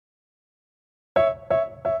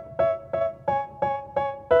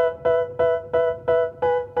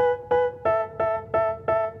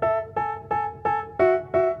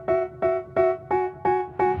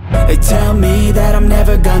me that I'm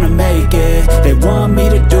never gonna make it. They want me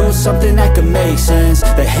to do something that could make sense.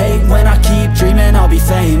 They hate when I keep dreaming I'll be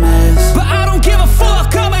famous, but I don't give a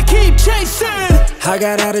fuck, I'ma keep chasing. I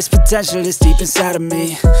got all this potential that's deep inside of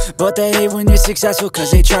me, but they hate when you're successful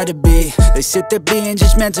cause they try to be. They sit there being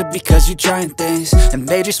judgmental because you're trying things, and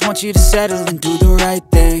they just want you to settle and do the right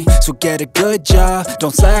thing. So get a good job,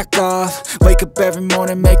 don't slack off. Wake up every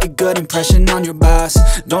morning, make a good impression on your boss.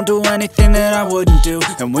 Don't do anything that I wouldn't do,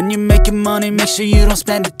 and when you're making money, make sure you don't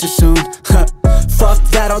spend it too soon. Fuck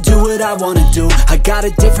that, I'll do what I wanna do. I got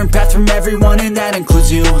a different path from everyone, and that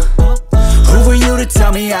includes you. Who are you to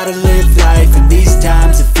tell me how to live life? In these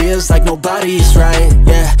times it feels like nobody is right,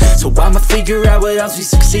 yeah. So I'ma figure out what else we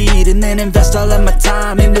succeed, and then invest all of my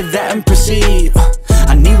time into that and proceed.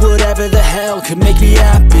 I need whatever the hell could make me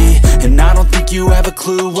happy, and I don't think you have a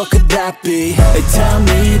clue what could that be. They tell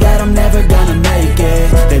me that I'm never gonna make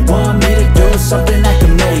it. They want me to do something that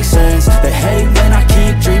can make sense. They hate when I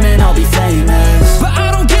keep dreaming I'll be famous, but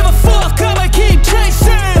I don't give a fuck, I'ma keep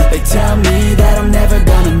chasing. They tell me that I'm never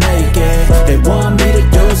gonna make it. They want me to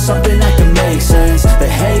do something that can make sense. They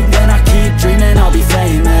hate when I keep dreaming I'll be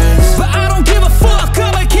famous, but I don't give a fuck,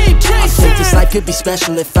 I'ma keep chasing. I think this life could be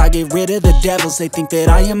special if I get rid of the devils. They think that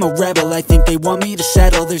I am a rebel, I think they want me to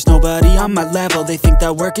settle. There's nobody on my level, they think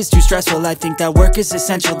that work is too stressful. I think that work is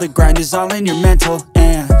essential, the grind is all in your mental.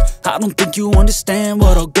 And I don't think you understand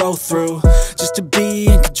what I'll go through just to be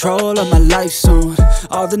in control of my life soon.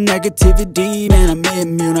 All the negativity, man, I'm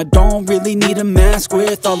immune. I don't really need a mask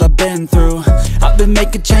with all I've been through. I've been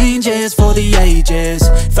making changes for the ages.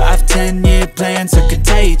 5-10 year plans are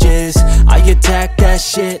contagious. I attack that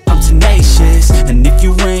shit, I'm tenacious. And if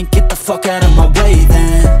you ain't, get the fuck out of my way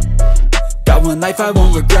then. Got one life, I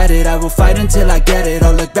won't regret it. I will fight until I get it.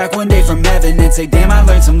 I'll look back one day from heaven and say damn, I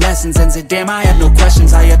learned some lessons. And say damn, I have no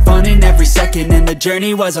questions. I had fun in every second, and the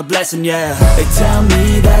journey was a blessing, yeah. They tell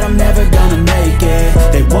me that I'm never gonna make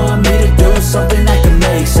it. They want me to do something that can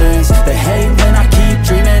make sense. They hate when I keep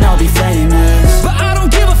dreaming I'll be famous, but I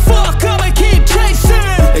don't give a fuck, I'ma keep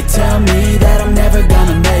chasing. They tell